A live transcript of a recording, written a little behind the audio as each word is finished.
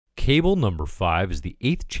Cable number 5 is the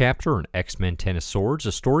 8th chapter in X-Men Ten of Swords,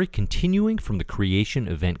 a story continuing from the Creation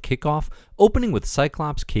event kickoff, opening with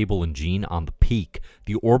Cyclops, Cable, and Jean on the Peak,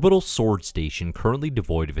 the orbital sword station currently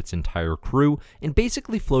devoid of its entire crew and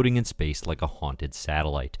basically floating in space like a haunted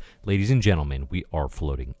satellite. Ladies and gentlemen, we are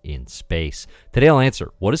floating in space. Today I'll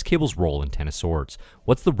answer, what is Cable's role in Ten of Swords?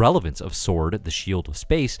 What's the relevance of S.W.O.R.D, the shield of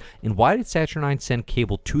space, and why did Saturnyne send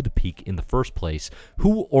Cable to the Peak in the first place?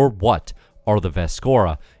 Who or what are the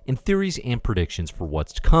Vescora, and theories and predictions for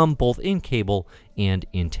what's to come, both in Cable and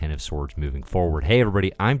in Ten of Swords moving forward. Hey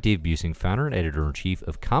everybody, I'm Dave Busing, founder and editor-in-chief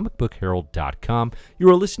of comicbookherald.com. You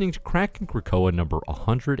are listening to Krakin Krakoa number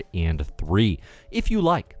 103. If you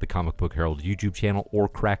like the Comic Book Herald YouTube channel or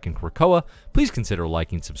Krakin Krakoa, please consider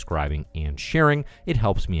liking, subscribing, and sharing. It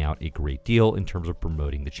helps me out a great deal in terms of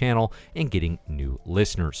promoting the channel and getting new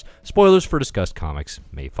listeners. Spoilers for discussed comics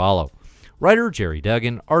may follow. Writer Gerry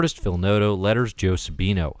Duggan, artist Phil Noto, letters Joe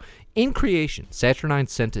Sabino. In Creation, Saturnyne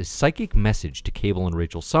sent a psychic message to Cable and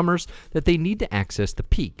Rachel Summers that they need to access the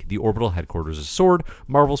Peak, the orbital headquarters of S.W.O.R.D,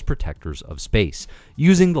 Marvel's protectors of space.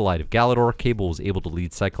 Using the Light of Galador, Cable was able to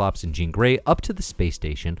lead Cyclops and Jean Grey up to the space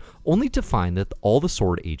station, only to find that all the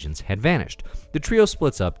S.W.O.R.D agents had vanished. The trio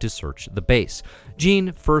splits up to search the base.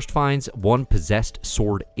 Jean first finds one possessed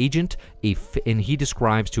S.W.O.R.D agent, and he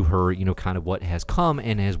describes to her, kind of what has come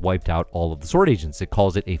and has wiped out all of the S.W.O.R.D agents. It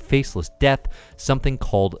calls it a faceless death, something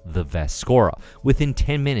called the Vescora. Within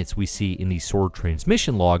 10 minutes, we see in these S.W.O.R.D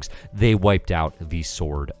transmission logs, they wiped out the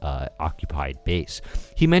S.W.O.R.D occupied base.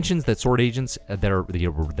 He mentions that S.W.O.R.D agents that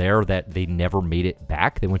were there, that they never made it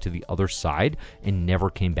back. They went to the other side and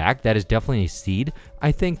never came back. That is definitely a seed,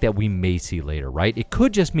 I think, that we may see later, right? It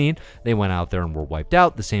could just mean they went out there and were wiped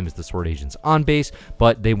out, the same as the S.W.O.R.D agents on base,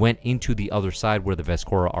 but they went into the other side where the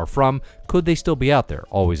Vescora are from. Could they still be out there?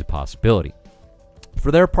 Always a possibility. For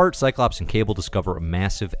their part, Cyclops and Cable discover a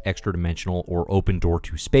massive extra-dimensional or open door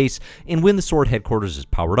to space, and when the S.W.O.R.D headquarters is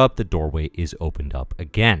powered up, the doorway is opened up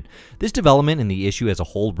again. This development and the issue as a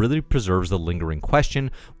whole really preserves the lingering question,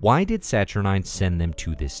 why did Saturnyne send them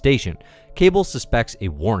to this station? Cable suspects a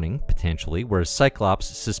warning, potentially, whereas Cyclops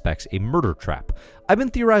suspects a murder trap. I've been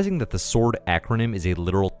theorizing that the S.W.O.R.D acronym is a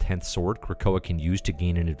literal 10th sword Krakoa can use to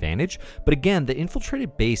gain an advantage, but again, the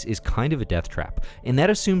infiltrated base is kind of a death trap, and that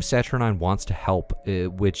assumes Saturnyne wants to help,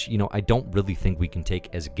 which, I don't really think we can take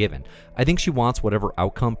as a given. I think she wants whatever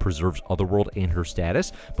outcome preserves Otherworld and her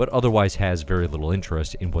status, but otherwise has very little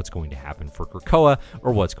interest in what's going to happen for Krakoa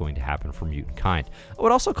or what's going to happen for mutant kind. I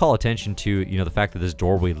would also call attention to, the fact that this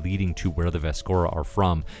doorway leading to where the Vescora are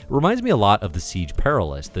from, it reminds me a lot of the Siege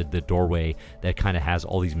Perilous, the doorway that kind of has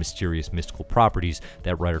all these mysterious mystical properties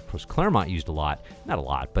that writer Chris Claremont used a lot, not a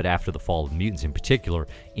lot, but after the Fall of the Mutants in particular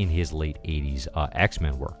in his late 80s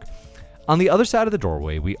X-Men work. On the other side of the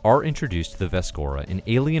doorway, we are introduced to the Vescora, an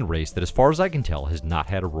alien race that, as far as I can tell, has not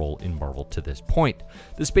had a role in Marvel to this point.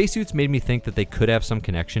 The spacesuits made me think that they could have some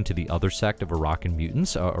connection to the other sect of Arakan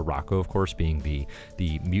mutants, Arako, of course, being the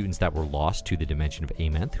mutants that were lost to the dimension of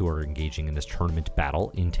Amenth, who are engaging in this tournament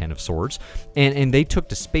battle in Ten of Swords, and they took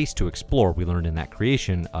to space to explore. We learned in that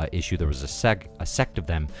Creation issue there was a sect of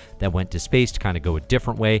them that went to space to kind of go a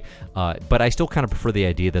different way, but I still kind of prefer the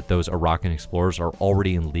idea that those Arakan explorers are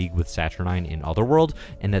already in league with Saturnyne in Otherworld,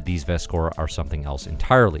 and that these Vescora are something else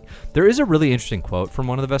entirely. There is a really interesting quote from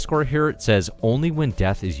one of the Vescora here. It says, "Only when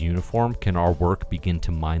death is uniform can our work begin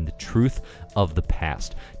to mine the truth of the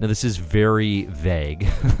past." Now, this is very vague.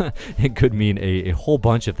 It could mean a whole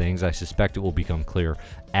bunch of things. I suspect it will become clear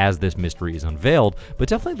as this mystery is unveiled, but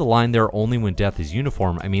definitely the line there, "only when death is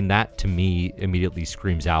uniform," I mean, that to me immediately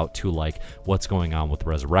screams out to like what's going on with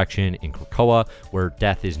Resurrection in Krakoa, where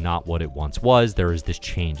death is not what it once was. There is this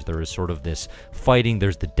change. There is sort of this fighting.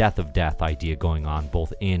 There's the death of death idea going on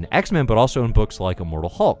both in X-Men, but also in books like Immortal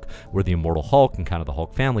Hulk, where the Immortal Hulk and kind of the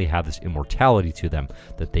Hulk family have this immortality to them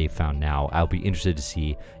that they've found now. I'll be interested to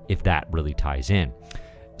see if that really ties in.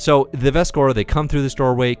 So the Vescora, they come through this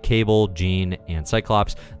doorway. Cable, Jean, and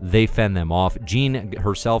Cyclops, they fend them off. Jean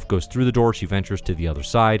herself goes through the door. She ventures to the other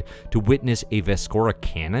side to witness a Vescora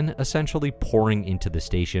cannon essentially pouring into the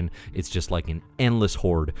station. It's just like an endless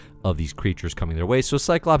horde of these creatures coming their way. So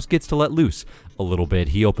Cyclops gets to let loose a little bit.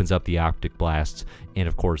 He opens up the optic blasts, and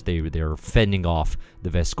of course they're fending off the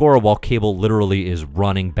Vescora while Cable literally is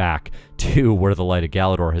running back to where the Light of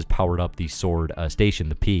Galador has powered up the S.W.O.R.D station,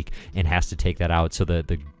 the Peak, and has to take that out. So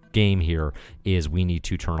the game here is we need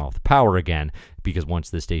to turn off the power again, because once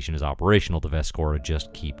the station is operational, the Vescora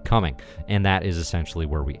just keep coming, and that is essentially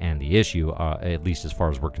where we end the issue, at least as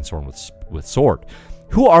far as we're concerned with S.W.O.R.D.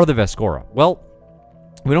 Who are the Vescora? Well,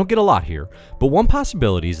 We don't get a lot here, but one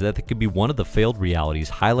possibility is that it could be one of the failed realities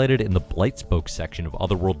highlighted in the Blightspoke section of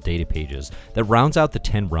Otherworld data pages that rounds out the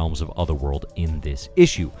 10 realms of Otherworld in this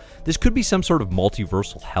issue. This could be some sort of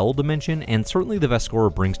multiversal hell dimension, and certainly the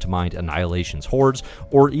Vescora brings to mind Annihilation's hordes,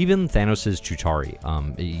 or even Thanos' Chitauri.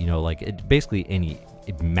 Basically any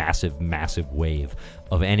massive wave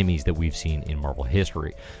of enemies that we've seen in Marvel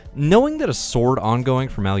history. Knowing that a S.W.O.R.D ongoing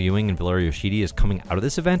from Al Ewing and Valerio Schiti is coming out of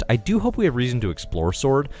this event, I do hope we have reason to explore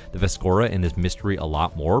S.W.O.R.D, the Vescora, and this mystery a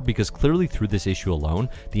lot more, because clearly through this issue alone,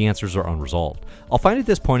 the answers are unresolved. I'll find it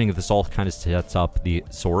disappointing if this all kind of sets up the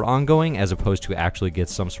S.W.O.R.D ongoing, as opposed to actually get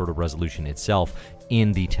some sort of resolution itself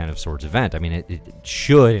in the 10 of Swords event. I mean, it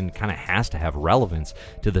should and kind of has to have relevance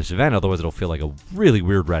to this event, otherwise it'll feel like a really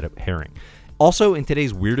weird red herring. Also, in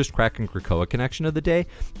today's weirdest Krakin Krakoa connection of the day,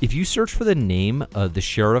 if you search for the name of the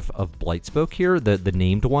sheriff of Blightspoke here, the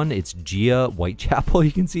named one, it's Gia Whitechapel,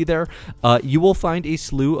 you can see there, you will find a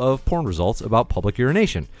slew of porn results about public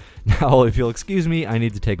urination. Now, if you'll excuse me, I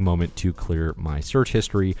need to take a moment to clear my search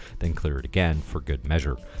history, then clear it again for good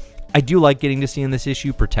measure. I do like getting to see in this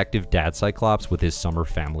issue protective dad Cyclops with his summer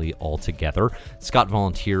family all together. Scott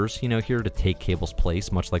volunteers, here to take Cable's place,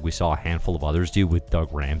 much like we saw a handful of others do with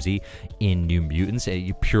Doug Ramsey in New Mutants,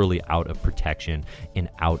 purely out of protection and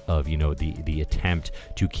out of, the attempt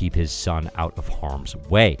to keep his son out of harm's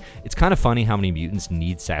way. It's kind of funny how many mutants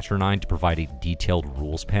need Saturnyne to provide a detailed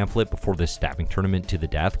rules pamphlet before this stabbing tournament to the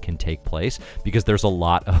death can take place, because there's a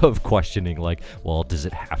lot of questioning, like, well, does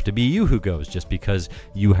it have to be you who goes just because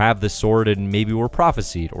you have the S.W.O.R.D and maybe were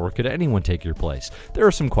prophesied, or could anyone take your place? There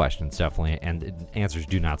are some questions, definitely, and answers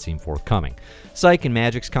do not seem forthcoming. Psych and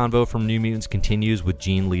Magic's convo from New Mutants continues, with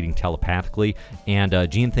Jean leading telepathically, and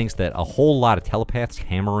Jean thinks that a whole lot of telepaths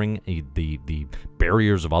hammering the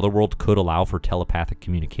barriers of Otherworld could allow for telepathic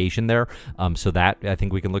communication there, so that I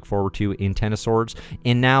think we can look forward to in 10 of Swords.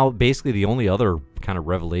 And now, basically, the only other kind of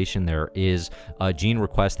revelation there is Jean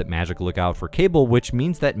requests that Magic look out for Cable, which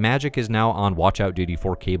means that Magic is now on watch out duty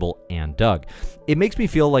for Cable and Doug. It makes me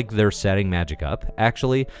feel like they're setting Magic up,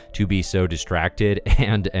 actually, to be so distracted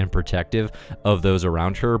and protective of those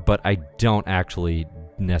around her, but I don't actually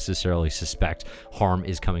necessarily suspect harm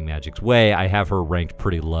is coming Magic's way. I have her ranked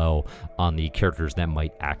pretty low on the characters that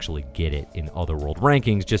might actually get it in Otherworld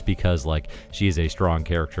rankings, just because, like, she is a strong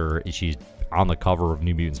character. She's on the cover of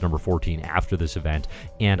New Mutants number 14 after this event,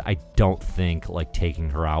 and I don't think, like, taking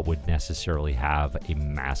her out would necessarily have a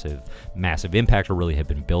massive impact or really have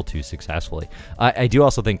been built to successfully. I do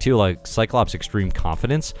also think, too, like, Cyclops' extreme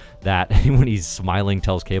confidence that when he's smiling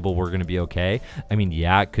tells Cable we're going to be okay. I mean,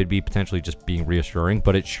 yeah, it could be potentially just being reassuring,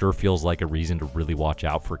 but it sure feels like a reason to really watch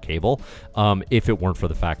out for Cable, if it weren't for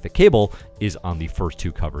the fact that Cable is on the first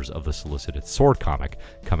 2 covers of the solicited S.W.O.R.D comic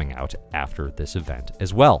coming out after this event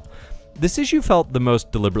as well. This issue felt the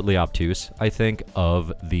most deliberately obtuse, I think,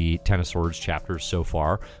 of the 10 of Swords chapters so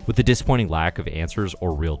far, with the disappointing lack of answers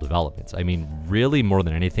or real developments. I mean, really, more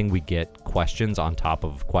than anything, we get questions on top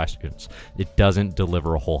of questions. It doesn't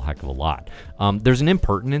deliver a whole heck of a lot. There's an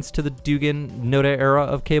impertinence to the Duggan Noto era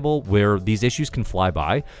of Cable, where these issues can fly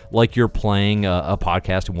by, like you're playing a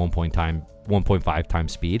podcast at 1.5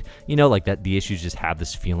 times speed, like that. The issues just have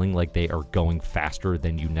this feeling like they are going faster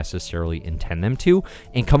than you necessarily intend them to,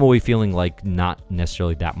 and come away feeling like not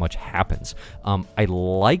necessarily that much happens. I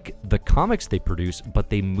like the comics they produce, but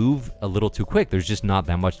they move a little too quick. There's just not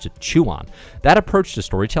that much to chew on. That approach to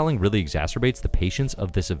storytelling really exacerbates the patience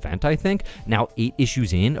of this event, I think. Now 8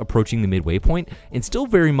 issues in, approaching the midway point, and still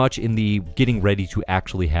very much in the getting ready to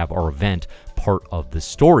actually have our event part of the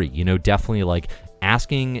story. Definitely, like,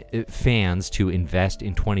 asking fans to invest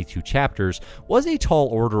in 22 chapters was a tall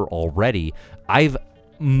order already. I've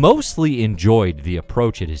mostly enjoyed the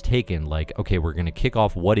approach it has taken. Like, okay, we're going to kick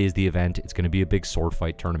off what is the event. It's going to be a big sword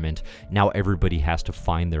fight tournament. Now everybody has to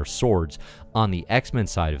find their swords. On the X-Men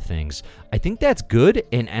side of things, I think that's good,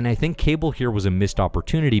 and I think Cable here was a missed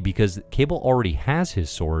opportunity, because Cable already has his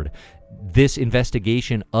sword. This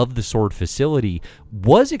investigation of the S.W.O.R.D facility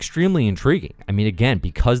was extremely intriguing. I mean, again,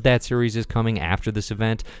 because that series is coming after this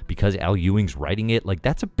event, because Al Ewing's writing it, like,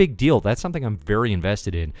 that's a big deal. That's something I'm very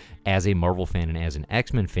invested in as a Marvel fan and as an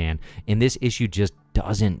X-Men fan, and this issue just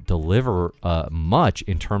doesn't deliver much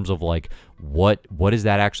in terms of, like, what is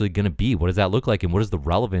that actually going to be? What does that look like? And what is the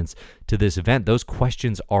relevance to this event? Those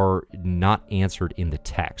questions are not answered in the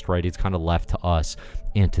text, right? It's kind of left to us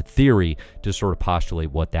and to theory to sort of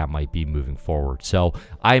postulate what that might be moving forward. So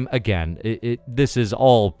I'm, again, this is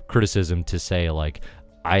all criticism to say, like,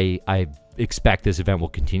 I expect this event will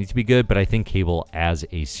continue to be good, but I think Cable as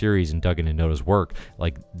a series and Duggan and Noto's work,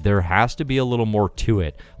 like, there has to be a little more to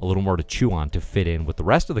it, a little more to chew on to fit in with the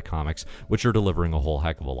rest of the comics, which are delivering a whole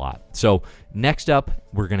heck of a lot. So next up,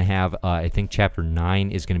 we're going to have, I think chapter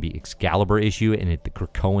 9 is going to be Excalibur issue, and the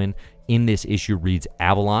Krakoan in this issue reads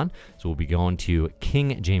Avalon. So we'll be going to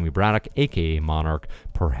King Jamie Braddock, aka Monarch,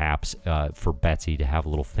 perhaps for Betsy to have a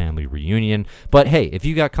little family reunion. But hey, if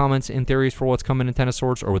you got comments and theories for what's coming in Ten of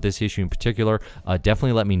Swords or with this issue in particular,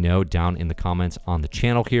 definitely let me know down in the comments on the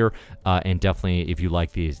channel here. And definitely, if you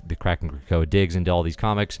like the Kraken Krakoa digs into all these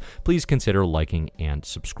comics, please consider liking and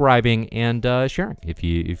subscribing and sharing if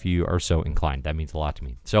you are so inclined. That means a lot to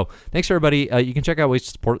me. So thanks everybody. You can check out ways to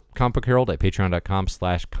support Comic Book Herald at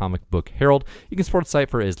patreon.com/comicbookherald. You can support the site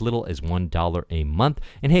for as little as $1 a month.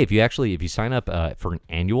 And hey, if you sign up for an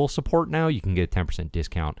annual support now, you can get a 10%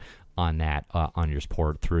 discount on that on your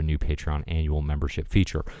support through a new Patreon annual membership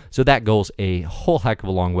feature. So that goes a whole heck of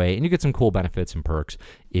a long way, and you get some cool benefits and perks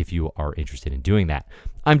if you are interested in doing that.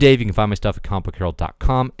 I'm Dave. You can find my stuff at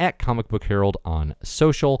comicbookherald.com, at Comic Book Herald on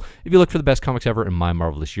social. If you look for the best comics ever in My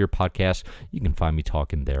Marvelous Year podcast, you can find me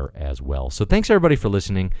talking there as well. So thanks everybody for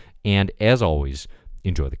listening, and as always,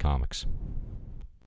 enjoy the comics.